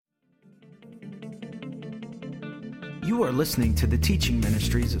You are listening to the teaching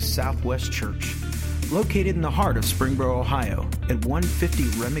ministries of Southwest Church, located in the heart of Springboro, Ohio, at 150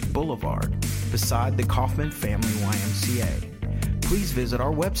 Remick Boulevard, beside the Kaufman Family YMCA. Please visit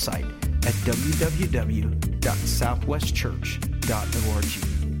our website at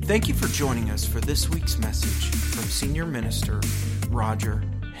www.southwestchurch.org. Thank you for joining us for this week's message from Senior Minister Roger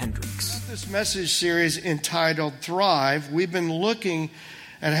Hendricks. This message series entitled Thrive, we've been looking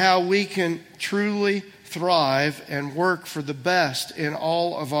at how we can truly thrive and work for the best in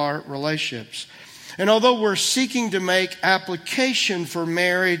all of our relationships. And although we're seeking to make application for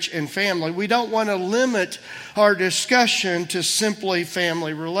marriage and family, we don't want to limit our discussion to simply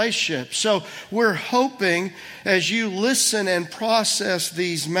family relationships. So we're hoping as you listen and process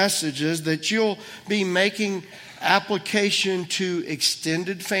these messages that you'll be making application to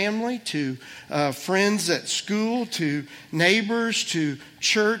extended family, to friends at school, to neighbors, to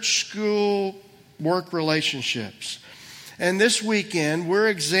church, school, work relationships. And this weekend, we're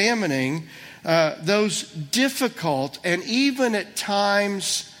examining those difficult and even at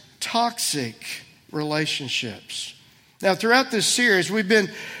times toxic relationships. Now, throughout this series, we've been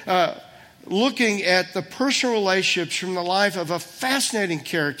looking at the personal relationships from the life of a fascinating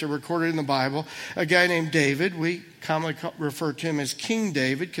character recorded in the Bible, a guy named David. We commonly refer to him as King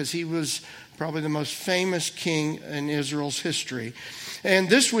David because he was probably the most famous king in Israel's history. And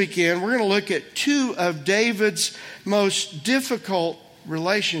this weekend, we're going to look at two of David's most difficult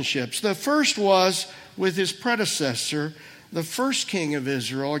relationships. The first was with his predecessor, the first king of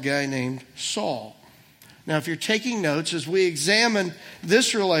Israel, a guy named Saul. Now, if you're taking notes, as we examine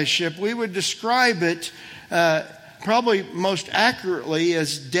this relationship, we would describe it probably most accurately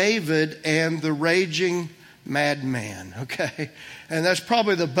as David and the raging madman, okay? And that's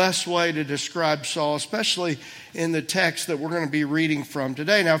probably the best way to describe Saul, especially in the text that we're going to be reading from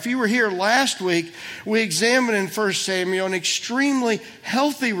today. Now, if you were here last week, we examined in 1 Samuel an extremely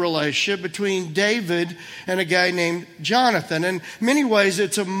healthy relationship between David and a guy named Jonathan. In many ways,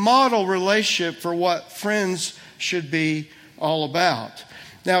 it's a model relationship for what friends should be all about.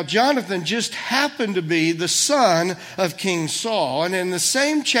 Now, Jonathan just happened to be the son of King Saul. And in the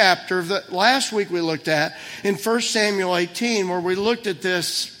same chapter that last week we looked at, in 1 Samuel 18, where we looked at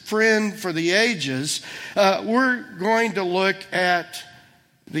this friend for the ages, we're going to look at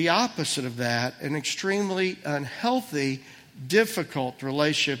the opposite of that, an extremely unhealthy, difficult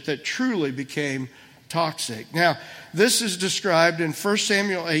relationship that truly became toxic. Now, this is described in 1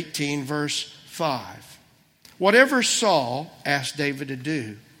 Samuel 18, verse 5. Whatever Saul asked David to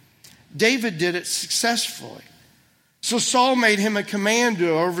do, David did it successfully. So Saul made him a commander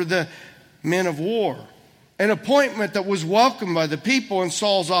over the men of war, an appointment that was welcomed by the people and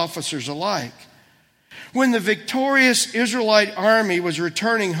Saul's officers alike. When the victorious Israelite army was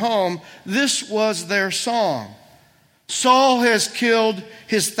returning home, this was their song. Saul has killed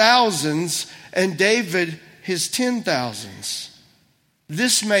his thousands and David his 10,000s.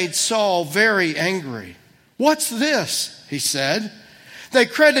 This made Saul very angry. What's this? He said. They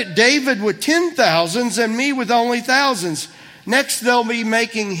credit David with 10,000s and me with only thousands. Next, they'll be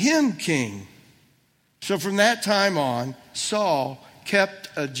making him king. So from that time on, Saul kept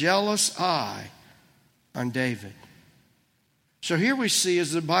a jealous eye on David. So here we see,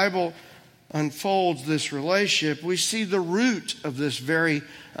 as the Bible unfolds this relationship, we see the root of this very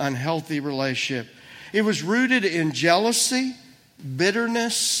unhealthy relationship. It was rooted in jealousy,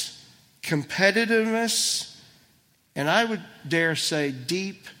 bitterness, competitiveness, and I would dare say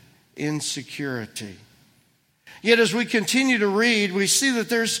deep insecurity. Yet as we continue to read, we see that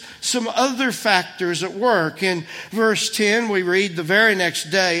there's some other factors at work. In verse 10, we read the very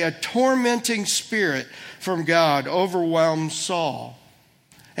next day, a tormenting spirit from God overwhelmed Saul,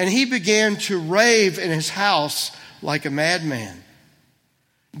 and he began to rave in his house like a madman.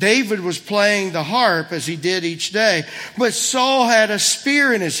 David was playing the harp as he did each day, but Saul had a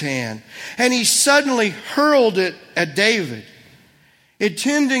spear in his hand, and he suddenly hurled it at David,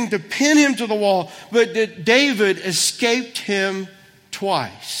 intending to pin him to the wall, but David escaped him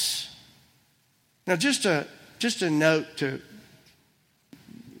twice. Now, just a note to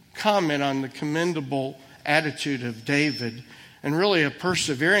comment on the commendable attitude of David, and really a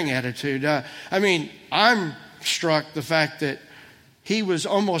persevering attitude. I'm struck the fact that he was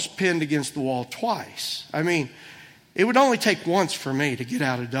almost pinned against the wall twice. It would only take once for me to get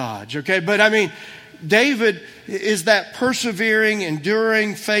out of Dodge, okay? But David is that persevering,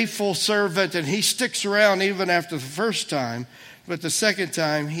 enduring, faithful servant, and he sticks around even after the first time. But the second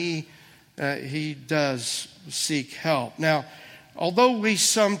time, he does seek help. Now, although we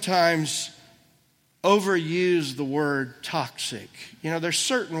sometimes overuse the word toxic, there's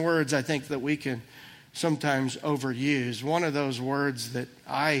certain words I think that we can sometimes overused. One of those words that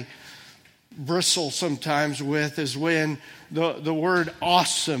I bristle sometimes with is when the word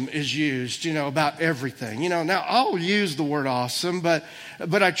awesome is used, about everything. Now I'll use the word awesome, but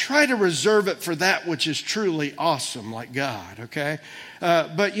I try to reserve it for that which is truly awesome, like God, okay?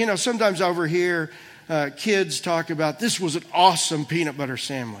 But sometimes over here, kids talk about, this was an awesome peanut butter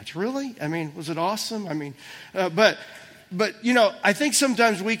sandwich. Really? Was it awesome? But I think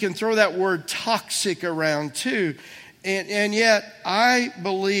sometimes we can throw that word toxic around too. And yet, I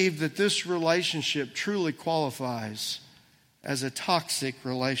believe that this relationship truly qualifies as a toxic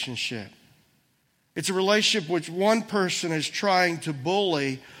relationship. It's a relationship which one person is trying to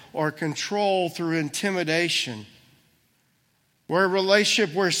bully or control through intimidation. Where a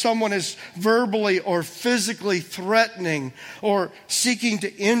relationship where someone is verbally or physically threatening or seeking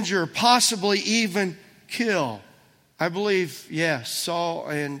to injure, possibly even kill. I believe, yes, Saul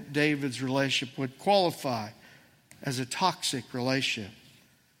and David's relationship would qualify as a toxic relationship.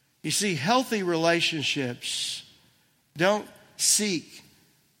 You see, healthy relationships don't seek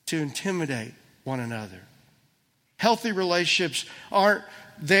to intimidate one another. Healthy relationships aren't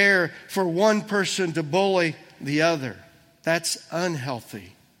there for one person to bully the other. That's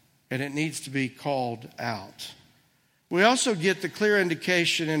unhealthy, and it needs to be called out. We also get the clear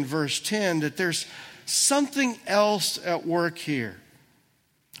indication in verse 10 that there's something else at work here.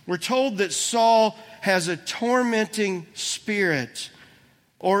 We're told that Saul has a tormenting spirit,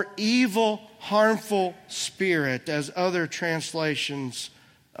 or evil, harmful spirit, as other translations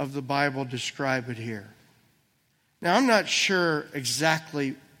of the Bible describe it here. Now, I'm not sure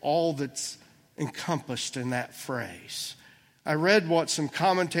exactly all that's encompassed in that phrase. I read what some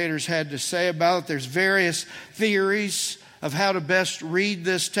commentators had to say about it. There's various theories of how to best read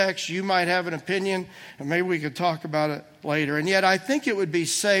this text. You might have an opinion, and maybe we could talk about it later. And yet I think it would be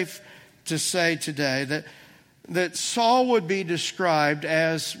safe to say today that Saul would be described,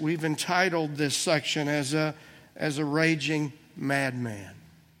 as we've entitled this section, as a raging madman.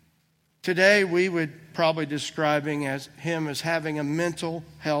 Today we would probably describe him as having a mental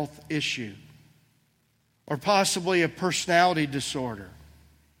health issue, or possibly a personality disorder,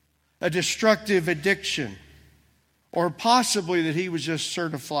 a destructive addiction, or possibly that he was just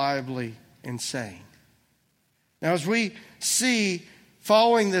certifiably insane. Now, as we see,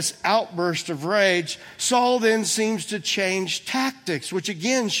 following this outburst of rage, Saul then seems to change tactics, which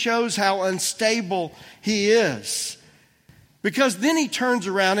again shows how unstable he is. Because then he turns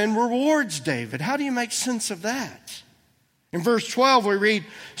around and rewards David. How do you make sense of that? In verse 12 we read,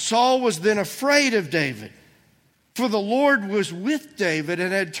 Saul was then afraid of David, for the Lord was with David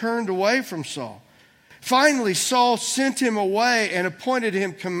and had turned away from Saul. Finally, Saul sent him away and appointed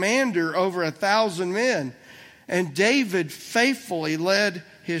him commander over 1,000 men. And David faithfully led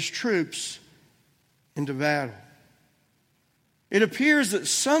his troops into battle. It appears that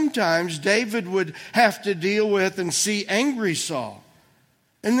sometimes David would have to deal with and see angry Saul.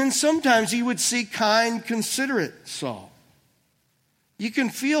 And then sometimes he would see kind, considerate Saul. You can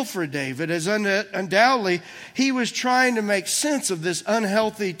feel for David, as undoubtedly he was trying to make sense of this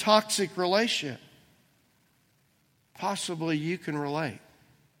unhealthy, toxic relationship. Possibly you can relate.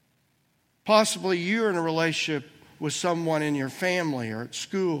 Possibly you're in a relationship with someone in your family or at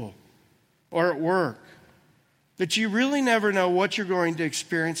school or at work that you really never know what you're going to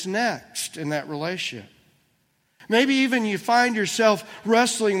experience next in that relationship. Maybe even you find yourself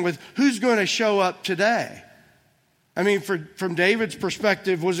wrestling with who's going to show up today. From David's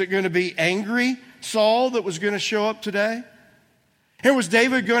perspective, was it going to be angry Saul that was going to show up today? And was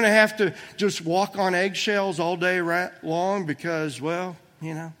David going to have to just walk on eggshells all day long because,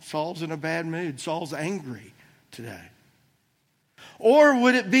 Saul's in a bad mood. Saul's angry today. Or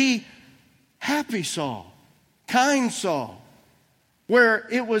would it be happy Saul, kind Saul, where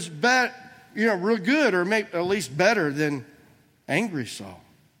it was real good, or maybe at least better than angry Saul?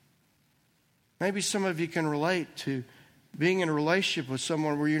 Maybe some of you can relate to being in a relationship with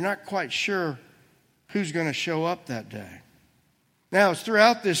someone where you're not quite sure who's going to show up that day. Now,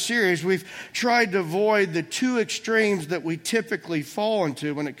 throughout this series, we've tried to avoid the two extremes that we typically fall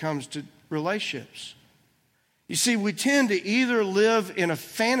into when it comes to relationships. You see, we tend to either live in a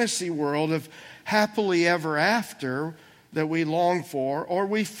fantasy world of happily ever after that we long for, or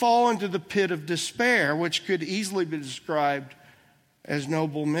we fall into the pit of despair, which could easily be described as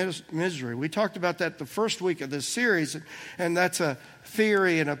noble misery. We talked about that the first week of this series, and that's a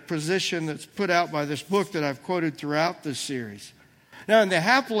theory and a position that's put out by this book that I've quoted throughout this series. Now, in the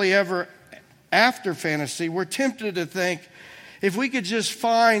happily ever after fantasy, we're tempted to think if we could just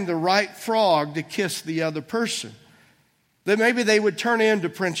find the right frog to kiss the other person, That maybe they would turn into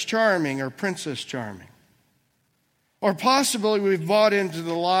Prince Charming or Princess Charming. Or possibly we've bought into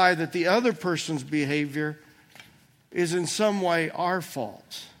the lie that the other person's behavior is in some way our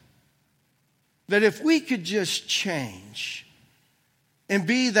fault. That if we could just change and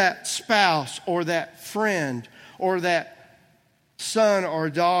be that spouse or that friend or that son or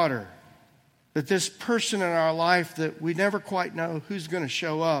daughter, that this person in our life that we never quite know who's going to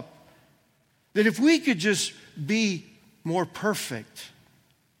show up, that if we could just be more perfect,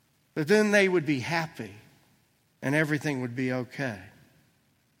 that then they would be happy and everything would be okay.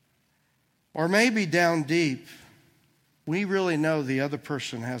 Or maybe down deep, we really know the other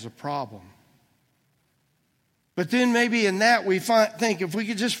person has a problem. But then maybe in that we think if we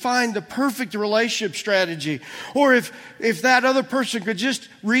could just find the perfect relationship strategy, or if that other person could just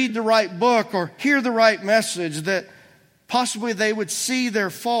read the right book or hear the right message, that possibly they would see their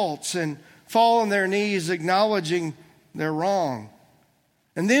faults and fall on their knees acknowledging they're wrong.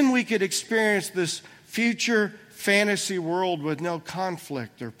 And then we could experience this future fantasy world with no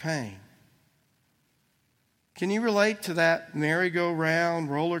conflict or pain. Can you relate to that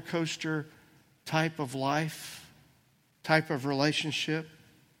merry-go-round, roller coaster type of life, type of relationship?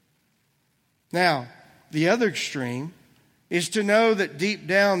 Now, the other extreme is to know that deep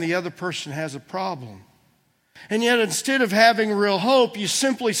down the other person has a problem. And yet instead of having real hope, you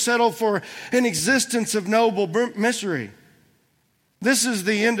simply settle for an existence of noble misery. This is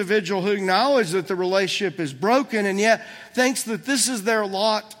the individual who acknowledges that the relationship is broken and yet thinks that this is their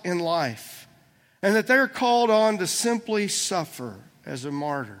lot in life and that they're called on to simply suffer as a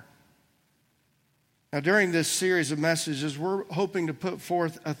martyr. Now, during this series of messages, we're hoping to put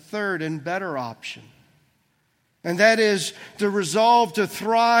forth a third and better option. And that is the resolve to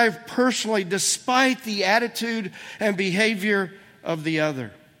thrive personally despite the attitude and behavior of the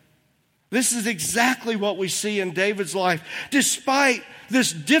other. This is exactly what we see in David's life. Despite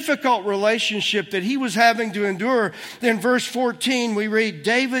this difficult relationship that he was having to endure, in verse 14 we read,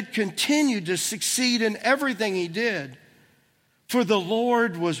 David continued to succeed in everything he did, for the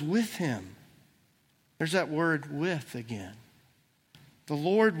Lord was with him. There's that word with again. The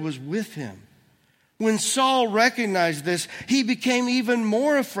Lord was with him. When Saul recognized this, he became even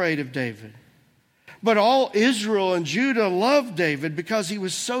more afraid of David. But all Israel and Judah loved David because he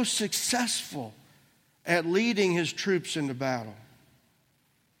was so successful at leading his troops into battle.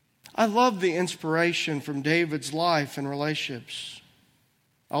 I love the inspiration from David's life and relationships.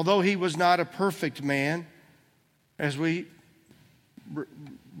 Although he was not a perfect man, as we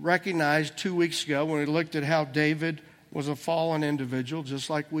recognized 2 weeks ago when we looked at how David was a fallen individual, just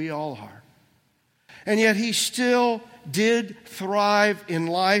like we all are. And yet he still did thrive in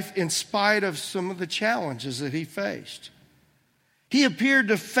life in spite of some of the challenges that he faced. He appeared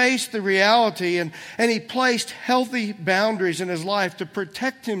to face the reality and he placed healthy boundaries in his life to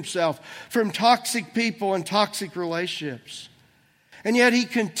protect himself from toxic people and toxic relationships. And yet he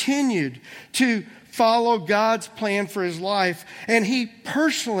continued to follow God's plan for his life, and he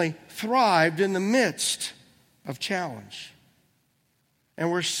personally thrived in the midst of challenge. And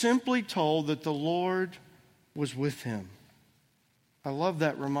we're simply told that the Lord was with him. I love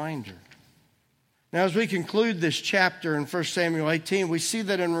that reminder. Now, as we conclude this chapter in 1 Samuel 18, we see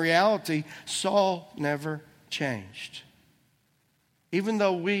that in reality, Saul never changed. Even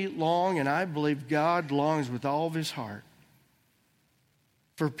though we long, and I believe God longs with all of his heart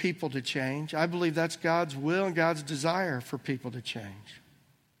for people to change, I believe that's God's will and God's desire for people to change.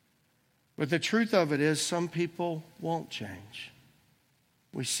 But the truth of it is, some people won't change.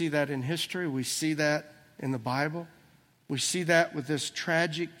 We see that in history. We see that in the Bible. We see that with this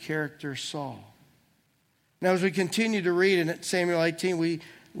tragic character, Saul. Now, as we continue to read in Samuel 18,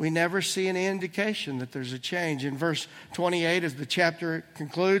 we never see any indication that there's a change. In verse 28, as the chapter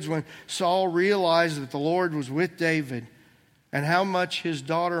concludes, when Saul realized that the Lord was with David and how much his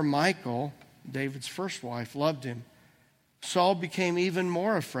daughter Michal, David's first wife, loved him, Saul became even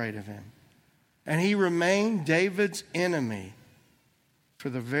more afraid of him. And he remained David's enemy for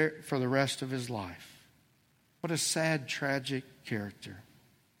the rest of his life. What a sad, tragic character.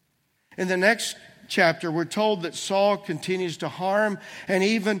 In the next chapter, we're told that Saul continues to harm and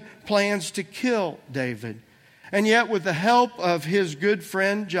even plans to kill David. And yet, with the help of his good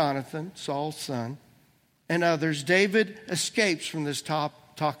friend Jonathan, Saul's son, and others, David escapes from this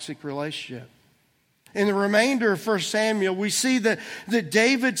toxic relationship. In the remainder of 1 Samuel, we see that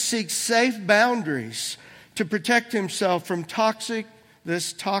David seeks safe boundaries to protect himself from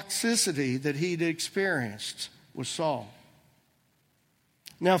this toxicity that he'd experienced with Saul.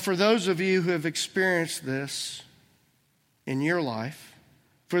 Now, for those of you who have experienced this in your life,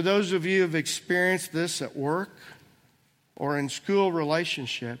 for those of you who have experienced this at work or in school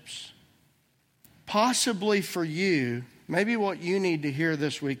relationships, possibly for you, maybe what you need to hear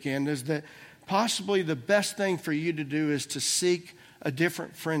this weekend is that possibly the best thing for you to do is to seek a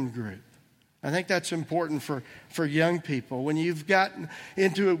different friend group. I think that's important for young people. When you've gotten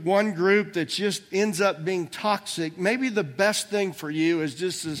into one group that just ends up being toxic, maybe the best thing for you is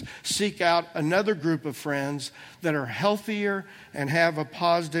just to seek out another group of friends that are healthier and have a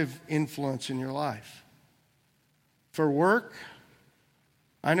positive influence in your life. For work,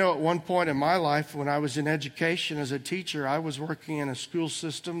 I know at one point in my life when I was in education as a teacher, I was working in a school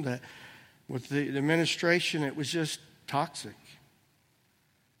system that with the administration, it was just toxic.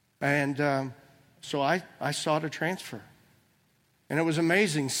 And so I sought a transfer. And it was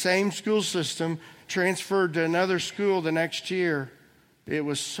amazing. Same school system, transferred to another school the next year. It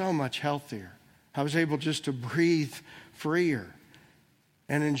was so much healthier. I was able just to breathe freer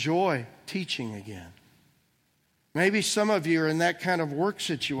and enjoy teaching again. Maybe some of you are in that kind of work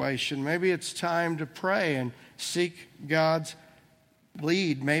situation. Maybe it's time to pray and seek God's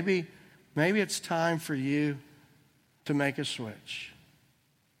lead. Maybe it's time for you to make a switch.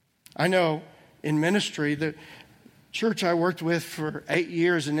 I know in ministry, the church I worked with for 8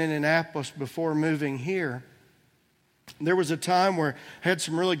 years in Indianapolis before moving here, there was a time where I had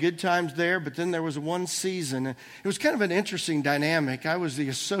some really good times there, but then there was one season. It was kind of an interesting dynamic. I was the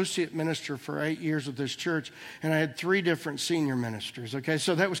associate minister for 8 years with this church, and I had 3 different senior ministers. Okay,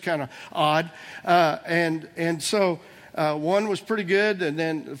 so that was kind of odd. And so one was pretty good, and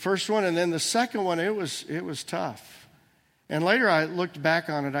then the first one, and then the second one, it was tough. And later I looked back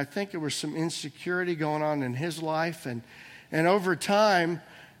on it. I think there was some insecurity going on in his life. And over time,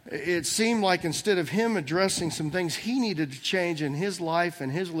 it seemed like instead of him addressing some things he needed to change in his life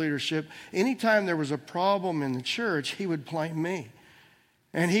and his leadership, anytime there was a problem in the church, he would blame me.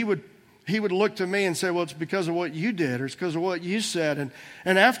 And he would look to me and say, well, it's because of what you did or it's because of what you said.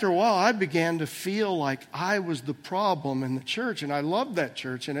 And after a while, I began to feel like I was the problem in the church. And I loved that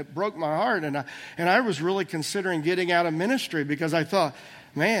church, and it broke my heart. And I was really considering getting out of ministry because I thought,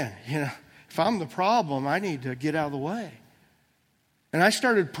 man, if I'm the problem, I need to get out of the way. And I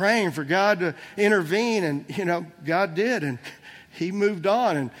started praying for God to intervene, and, God did. And he moved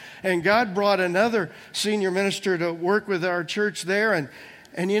on. And God brought another senior minister to work with our church there.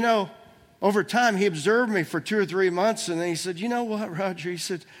 And over time, he observed me for 2 or 3 months, and then he said, you know what, Roger? He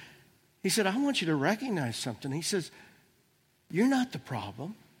said, I want you to recognize something. He says, you're not the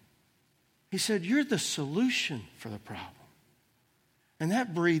problem. He said, you're the solution for the problem. And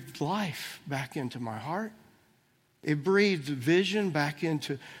that breathed life back into my heart. It breathed vision back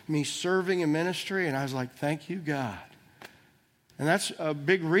into me serving in ministry, and I was like, thank you, God. And that's a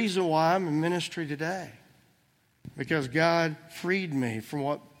big reason why I'm in ministry today, because God freed me from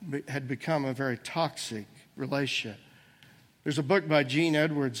what had become a very toxic relationship. There's a book by Gene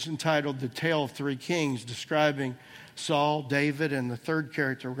Edwards entitled The Tale of Three Kings, describing Saul, David, and the third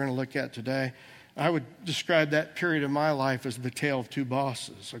character we're going to look at today. I would describe that period of my life as the tale of 2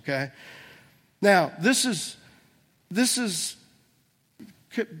 bosses, okay? Now, this is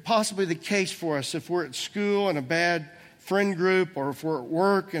possibly the case for us if we're at school in a bad friend group or if we're at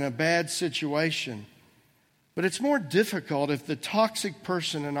work in a bad situation. But it's more difficult if the toxic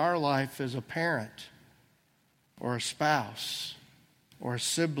person in our life is a parent or a spouse or a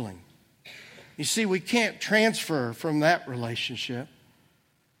sibling. You see, we can't transfer from that relationship,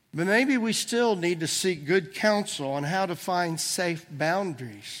 but maybe we still need to seek good counsel on how to find safe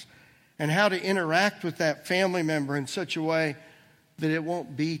boundaries and how to interact with that family member in such a way that it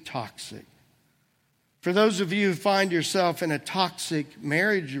won't be toxic. For those of you who find yourself in a toxic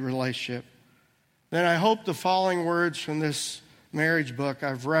marriage relationship, then I hope the following words from this marriage book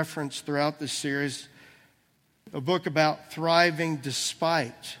I've referenced throughout this series, a book about thriving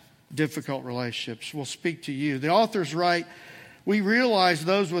despite difficult relationships, will speak to you. The authors write, we realize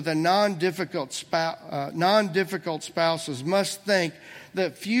those with a non-difficult spouses must think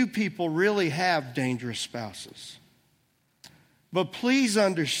that few people really have dangerous spouses. But please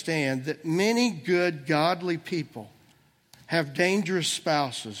understand that many good, godly people have dangerous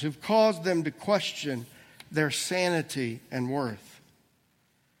spouses who've caused them to question their sanity and worth.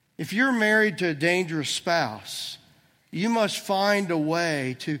 If you're married to a dangerous spouse, you must find a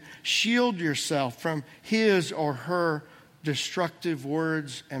way to shield yourself from his or her destructive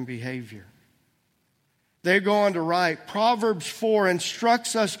words and behavior. They go on to write, Proverbs 4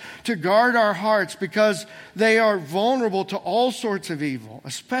 instructs us to guard our hearts because they are vulnerable to all sorts of evil,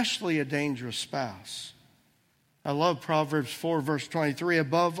 especially a dangerous spouse. I love Proverbs 4, verse 23.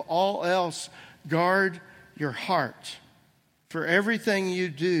 Above all else, guard your heart, for everything you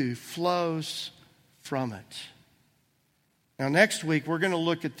do flows from it. Now, next week, we're going to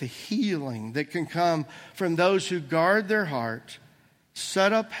look at the healing that can come from those who guard their heart,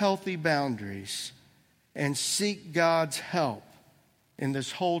 set up healthy boundaries, and seek God's help in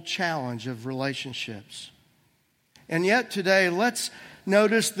this whole challenge of relationships. And yet today, let's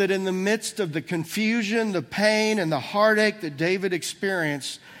notice that in the midst of the confusion, the pain, and the heartache that David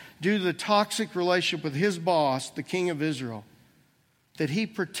experienced due to the toxic relationship with his boss, the king of Israel, that he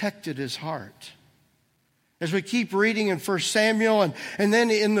protected his heart. As we keep reading in 1 Samuel and then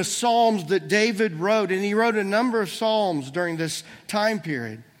in the Psalms that David wrote, and he wrote a number of Psalms during this time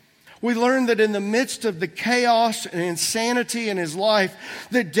period, we learn that in the midst of the chaos and insanity in his life,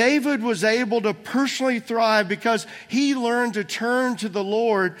 that David was able to personally thrive because he learned to turn to the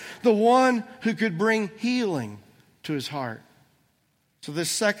Lord, the one who could bring healing to his heart. So this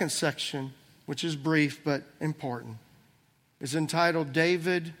second section, which is brief but important, is entitled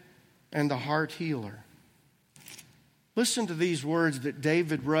David and the Heart Healer. Listen to these words that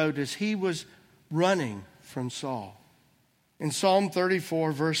David wrote as he was running from Saul. In Psalm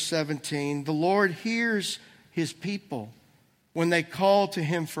 34, verse 17, the Lord hears his people when they call to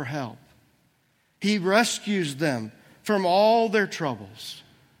him for help. He rescues them from all their troubles.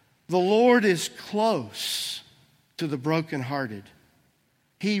 The Lord is close to the brokenhearted.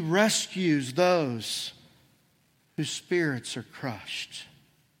 He rescues those whose spirits are crushed.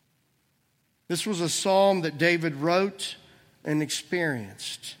 This was a psalm that David wrote and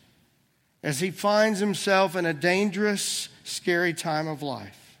experienced as he finds himself in a dangerous, scary time of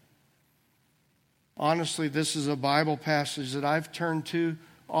life. Honestly, this is a Bible passage that I've turned to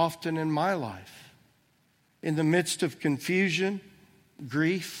often in my life. In the midst of confusion,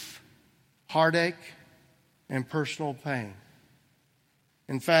 grief, heartache, and personal pain.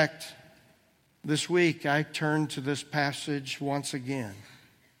 In fact, this week I turned to this passage once again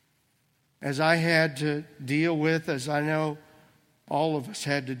as I had to deal with, as I know all of us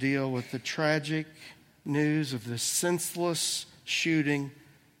had to deal with, the tragic news of the senseless shooting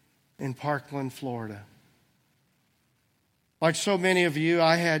in Parkland, Florida. Like so many of you,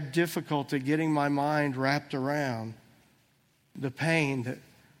 I had difficulty getting my mind wrapped around the pain that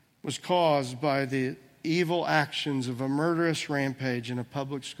was caused by the evil actions of a murderous rampage in a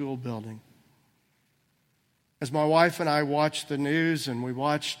public school building. As my wife and I watched the news and we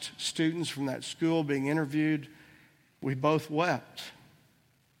watched students from that school being interviewed, we both wept.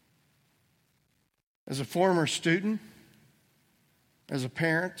 As a former student, as a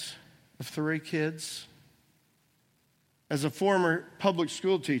parent of 3 kids, as a former public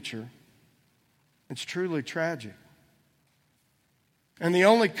school teacher, it's truly tragic. And the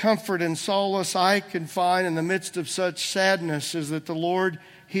only comfort and solace I can find in the midst of such sadness is that the Lord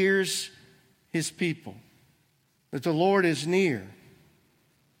hears his people, that the Lord is near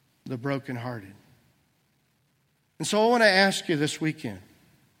the brokenhearted. And so I want to ask you this weekend,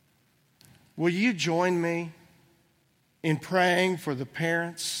 will you join me in praying for the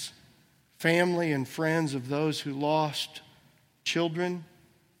parents, family, and friends of those who lost children,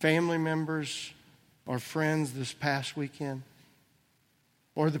 family members, or friends this past weekend?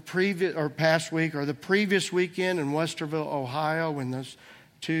 Or the past week, or the previous weekend in Westerville, Ohio, when those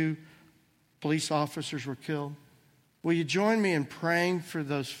 2 police officers were killed? Will you join me in praying for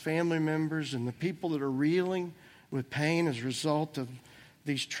those family members and the people that are reeling with pain as a result of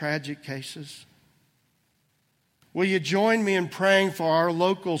these tragic cases? Will you join me in praying for our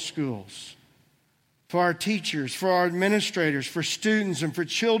local schools, for our teachers, for our administrators, for students, and for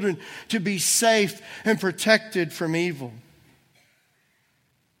children to be safe and protected from evil?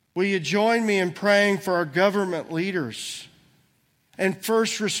 Will you join me in praying for our government leaders and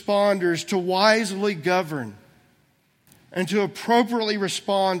first responders to wisely govern and to appropriately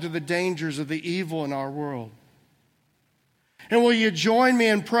respond to the dangers of the evil in our world? And will you join me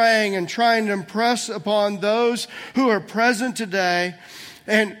in praying and trying to impress upon those who are present today,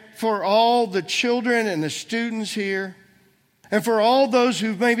 and for all the children and the students here, and for all those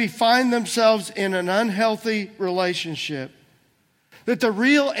who maybe find themselves in an unhealthy relationship, that the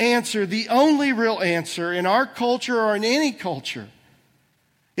real answer, the only real answer in our culture or in any culture,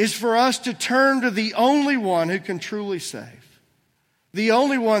 is for us to turn to the only one who can truly save, the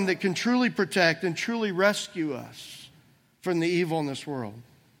only one that can truly protect and truly rescue us from the evil in this world.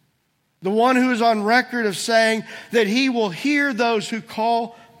 The one who is on record of saying that he will hear those who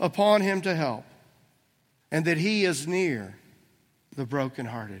call upon him to help, and that he is near the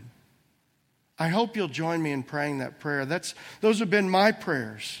brokenhearted. I hope you'll join me in praying that prayer. Those have been my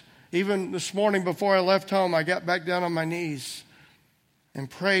prayers. Even this morning before I left home, I got back down on my knees and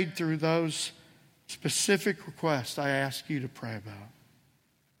prayed through those specific requests I ask you to pray about.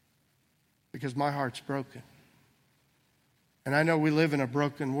 Because my heart's broken. And I know we live in a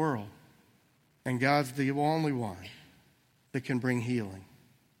broken world, and God's the only one that can bring healing.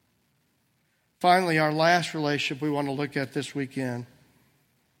 Finally, our last relationship we want to look at this weekend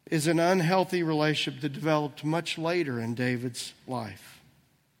is an unhealthy relationship that developed much later in David's life.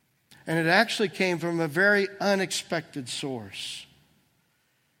 And it actually came from a very unexpected source.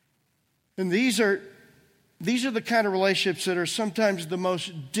 And these are the kind of relationships that are sometimes the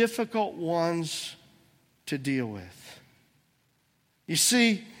most difficult ones to deal with. You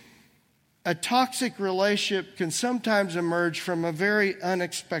see, a toxic relationship can sometimes emerge from a very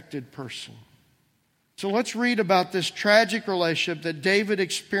unexpected person. So let's read about this tragic relationship that David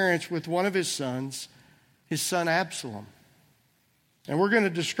experienced with one of his sons, his son Absalom. And we're going to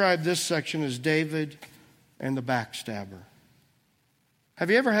describe this section as David and the backstabber. Have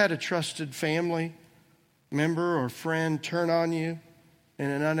you ever had a trusted family member or friend turn on you in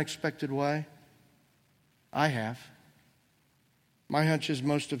an unexpected way? I have. My hunch is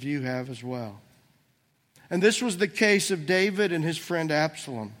most of you have as well. And this was the case of David and his friend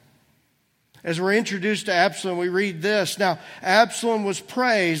Absalom. As we're introduced to Absalom, we read this. Now, Absalom was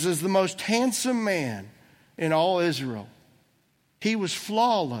praised as the most handsome man in all Israel. He was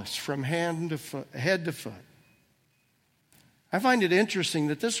flawless from head to foot. I find it interesting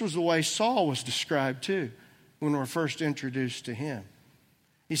that this was the way Saul was described too when we're first introduced to him.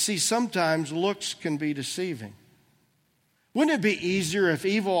 You see, sometimes looks can be deceiving. Wouldn't it be easier if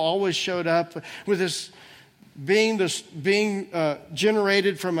evil always showed up with this being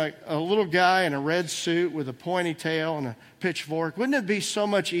generated from a little guy in a red suit with a pointy tail and a pitchfork? Wouldn't it be so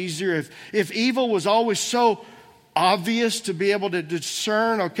much easier if evil was always so obvious to be able to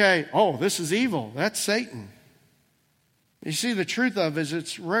discern, okay, oh, this is evil, that's Satan. You see, the truth of it is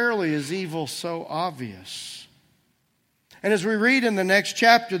it's rarely is evil so obvious. And as we read in the next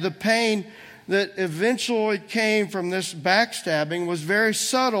chapter, the pain that eventually came from this backstabbing was very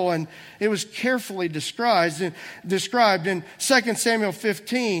subtle, and it was carefully described. In 2 Samuel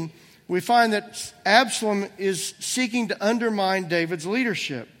 15, we find that Absalom is seeking to undermine David's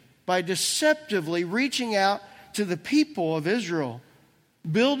leadership by deceptively reaching out to the people of Israel,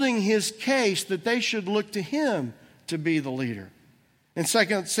 building his case that they should look to him to be the leader. In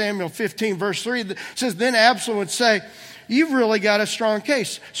 2 Samuel 15, verse 3, it says, Then Absalom would say, you've really got a strong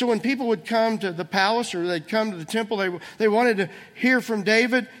case. So when people would come to the palace or they'd come to the temple, they wanted to hear from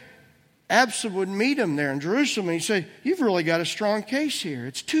David, Absalom would meet him there in Jerusalem and he'd say, you've really got a strong case here.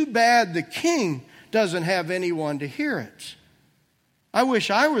 It's too bad the king doesn't have anyone to hear it. I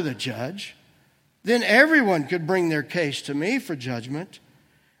wish I were the judge. Then everyone could bring their case to me for judgment,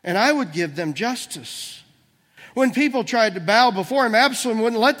 and I would give them justice. When people tried to bow before him, Absalom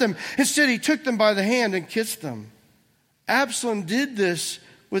wouldn't let them. Instead, he took them by the hand and kissed them. Absalom did this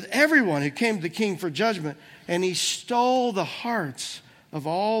with everyone who came to the king for judgment, and he stole the hearts of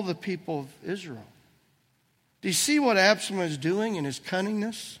all the people of Israel. Do you see what Absalom is doing in his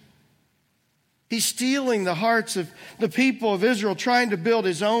cunningness? He's stealing the hearts of the people of Israel, trying to build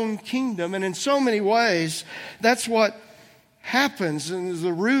his own kingdom. And in so many ways, that's what happens and is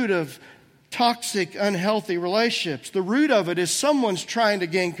the root of toxic, unhealthy relationships. The root of it is someone's trying to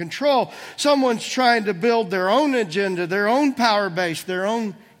gain control. Someone's trying to build their own agenda, their own power base, their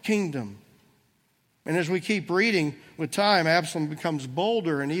own kingdom. And as we keep reading with time, Absalom becomes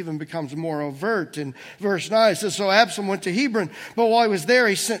bolder and even becomes more overt. In verse 9 it says, So Absalom went to Hebron, but while he was there,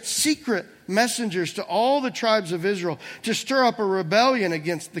 he sent secret messengers to all the tribes of Israel to stir up a rebellion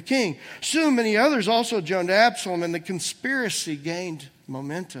against the king. Soon many others also joined Absalom, and the conspiracy gained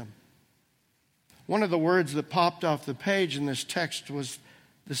momentum. One of the words that popped off the page in this text was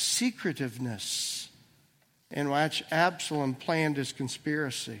the secretiveness in which Absalom planned his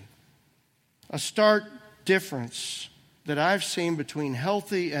conspiracy. A stark difference that I've seen between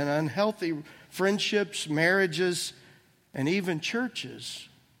healthy and unhealthy friendships, marriages, and even churches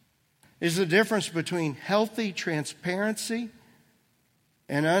is the difference between healthy transparency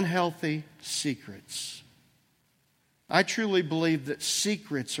and unhealthy secrets. I truly believe that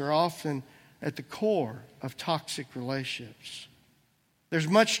secrets are often at the core of toxic relationships. There's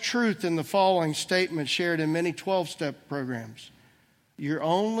much truth in the following statement shared in many 12-step programs. You're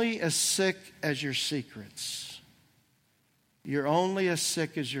only as sick as your secrets. You're only as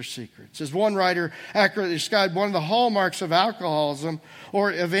sick as your secrets. As one writer accurately described, one of the hallmarks of alcoholism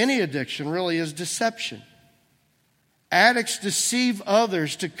or of any addiction really is deception. Addicts deceive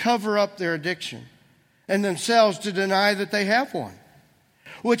others to cover up their addiction and themselves to deny that they have one,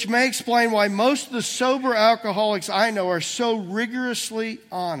 which may explain why most of the sober alcoholics I know are so rigorously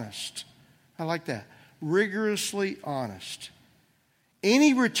honest. I like that. Rigorously honest.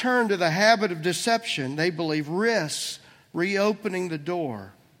 Any return to the habit of deception, they believe, risks reopening the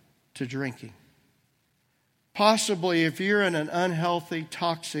door to drinking. Possibly if you're in an unhealthy,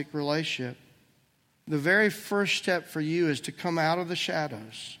 toxic relationship, the very first step for you is to come out of the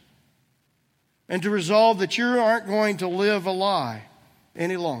shadows and to resolve that you aren't going to live a lie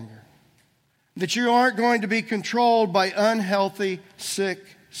any longer. That you aren't going to be controlled by unhealthy, sick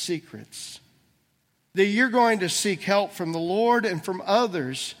secrets. That you're going to seek help from the Lord and from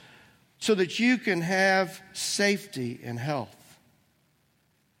others so that you can have safety and health.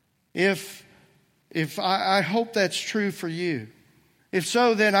 If I hope that's true for you. If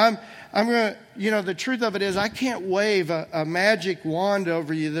so, then I'm going to, the truth of it is I can't wave a magic wand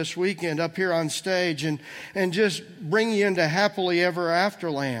over you this weekend up here on stage and just bring you into happily ever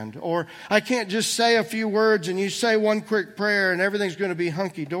after land. Or I can't just say a few words and you say one quick prayer and everything's going to be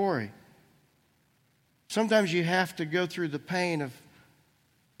hunky-dory. Sometimes you have to go through the pain of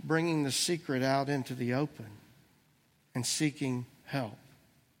bringing the secret out into the open and seeking help.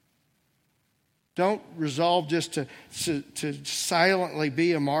 Don't resolve just to silently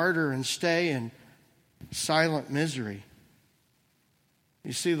be a martyr and stay in silent misery.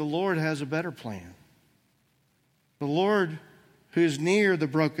 You see, the Lord has a better plan. The Lord, who is near the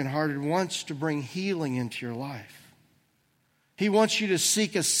brokenhearted, wants to bring healing into your life. He wants you to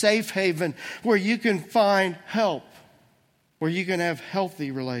seek a safe haven where you can find help, where you can have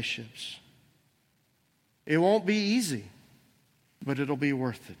healthy relationships. It won't be easy, but it'll be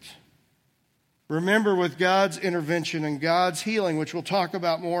worth it. Remember, with God's intervention and God's healing, which we'll talk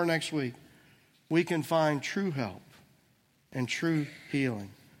about more next week, we can find true help and true healing.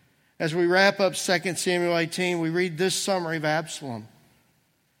 As we wrap up 2 Samuel 18, we read this summary of Absalom.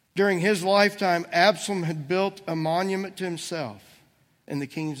 During his lifetime, Absalom had built a monument to himself in the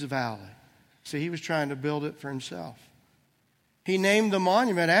King's Valley. See, he was trying to build it for himself. He named the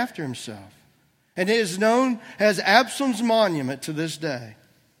monument after himself. And it is known as Absalom's monument to this day.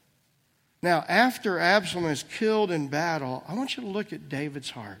 Now, after Absalom is killed in battle, I want you to look at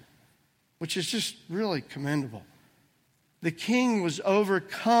David's heart, which is just really commendable. The king was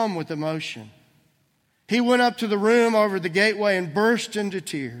overcome with emotion. He went up to the room over the gateway and burst into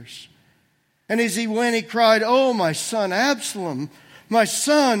tears. And as he went, he cried, "Oh, my son Absalom, my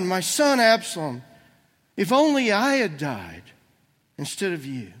son Absalom, if only I had died instead of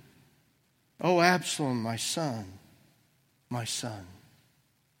you. Oh, Absalom, my son, my son."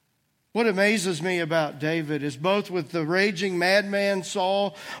 What amazes me about David is both with the raging madman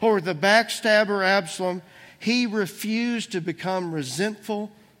Saul or with the backstabber Absalom, he refused to become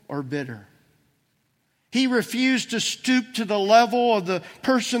resentful or bitter. He refused to stoop to the level of the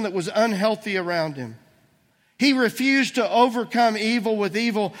person that was unhealthy around him. He refused to overcome evil with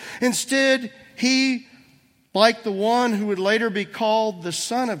evil. Instead, he, like the one who would later be called the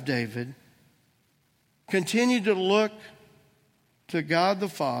Son of David, continued to look to God the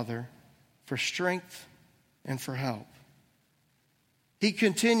Father for strength and for help.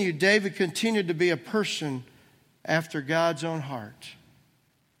 David continued to be a person after God's own heart.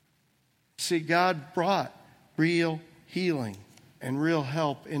 See, God brought real healing and real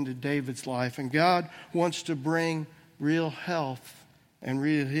help into David's life. And God wants to bring real health and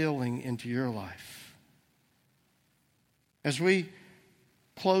real healing into your life. As we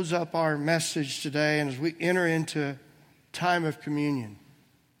close up our message today and as we enter into time of communion,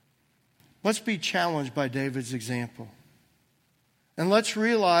 let's be challenged by David's example. And let's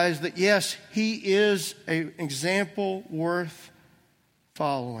realize that, yes, he is an example worth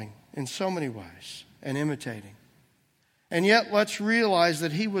following in so many ways and imitating. And yet let's realize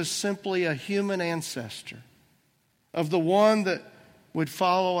that he was simply a human ancestor of the one that would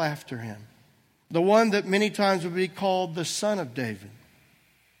follow after him. The one that many times would be called the Son of David.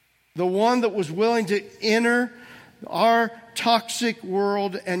 The one that was willing to enter our toxic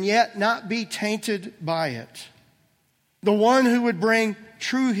world and yet not be tainted by it. The one who would bring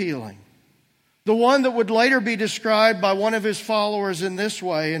true healing. The one that would later be described by one of his followers in this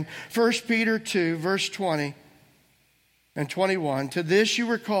way in 1 Peter 2, verse 20 and 21. To this you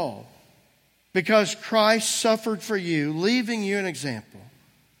were called, because Christ suffered for you, leaving you an example,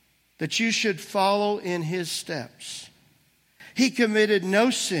 that you should follow in his steps. He committed no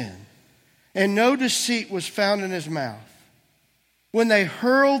sin, and no deceit was found in his mouth. When they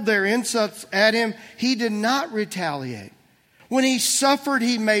hurled their insults at him, he did not retaliate. When he suffered,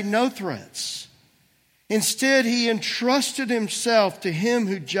 he made no threats. Instead, he entrusted himself to him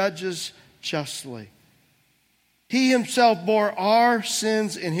who judges justly. He himself bore our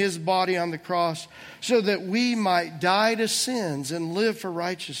sins in his body on the cross so that we might die to sins and live for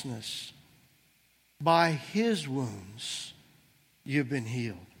righteousness. By his wounds, you've been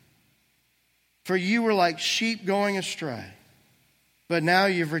healed. For you were like sheep going astray, but now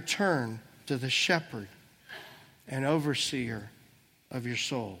you've returned to the shepherd and overseer of your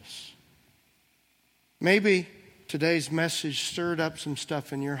souls. Maybe today's message stirred up some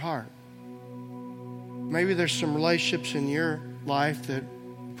stuff in your heart. Maybe there's some relationships in your life that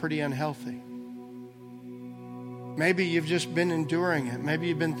are pretty unhealthy. Maybe you've just been enduring it. Maybe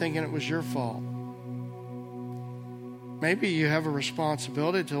you've been thinking it was your fault. Maybe you have a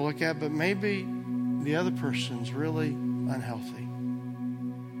responsibility to look at, but maybe the other person's really unhealthy.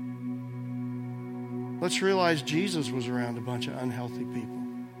 Let's realize Jesus was around a bunch of unhealthy people.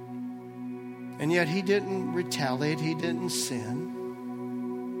 And yet he didn't retaliate. He didn't sin.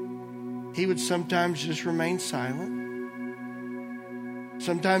 He would sometimes just remain silent.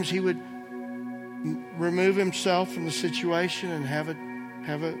 Sometimes he would remove himself from the situation and have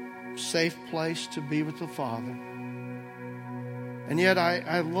a safe place to be with the Father. And yet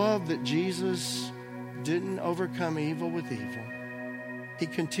I love that Jesus didn't overcome evil with evil. He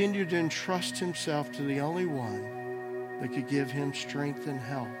continued to entrust himself to the only one that could give him strength and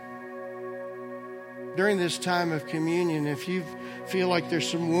help. During this time of communion, if you feel like there's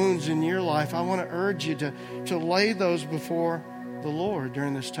some wounds in your life, I want to urge you to lay those before the Lord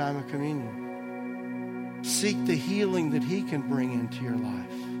during this time of communion. Seek the healing that he can bring into your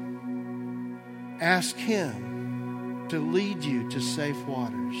life. Ask him to lead you to safe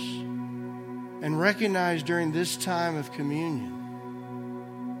waters. And recognize during this time of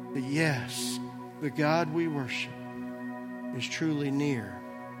communion that yes, the God we worship is truly near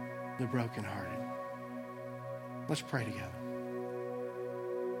the brokenhearted. Let's pray together.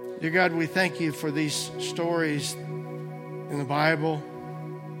 Dear God, we thank you for these stories in the Bible.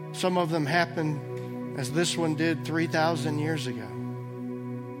 Some of them happened as this one did 3,000 years ago.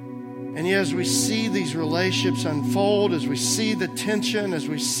 And yet as we see these relationships unfold, as we see the tension, as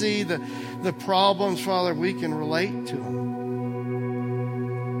we see the problems, Father, we can relate to them.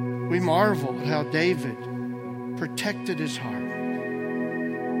 We marvel at how David protected his heart.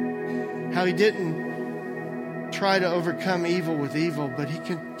 How he didn't try to overcome evil with evil, but he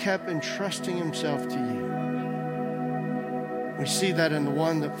kept entrusting himself to you. We see that in the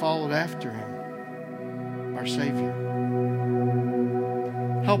one that followed after him, our Savior.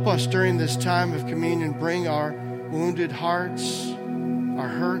 Help us during this time of communion bring our wounded hearts, our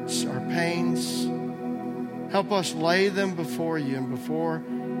hurts, our pains. Help us lay them before you and before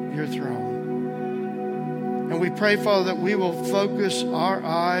your throne. And we pray, Father, that we will focus our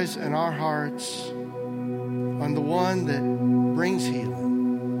eyes and our hearts on the one that brings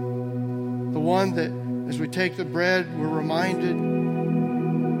healing. The one that, as we take the bread, we're reminded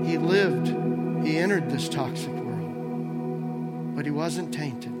he lived, he entered this toxic world, but he wasn't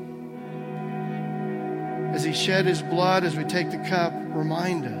tainted. As he shed his blood, as we take the cup,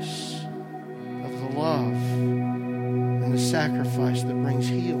 remind us of the love and the sacrifice that brings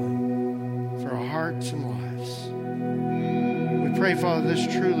healing for our hearts and lives. We pray, Father, this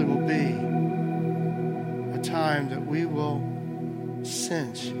truly will be a time that we will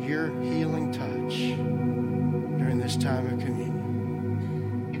sense your healing touch during this time of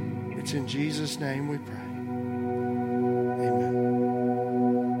communion. It's in Jesus' name we pray. Amen.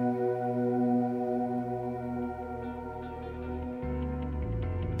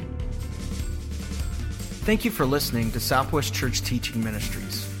 Thank you for listening to Southwest Church Teaching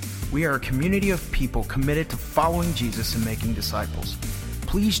Ministries. We are a community of people committed to following Jesus and making disciples.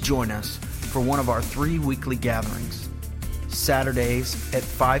 Please join us for one of our 3 weekly gatherings. Saturdays at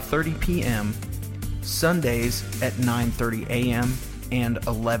 5:30 p.m., Sundays at 9:30 a.m., and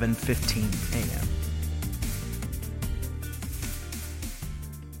 11:15 a.m.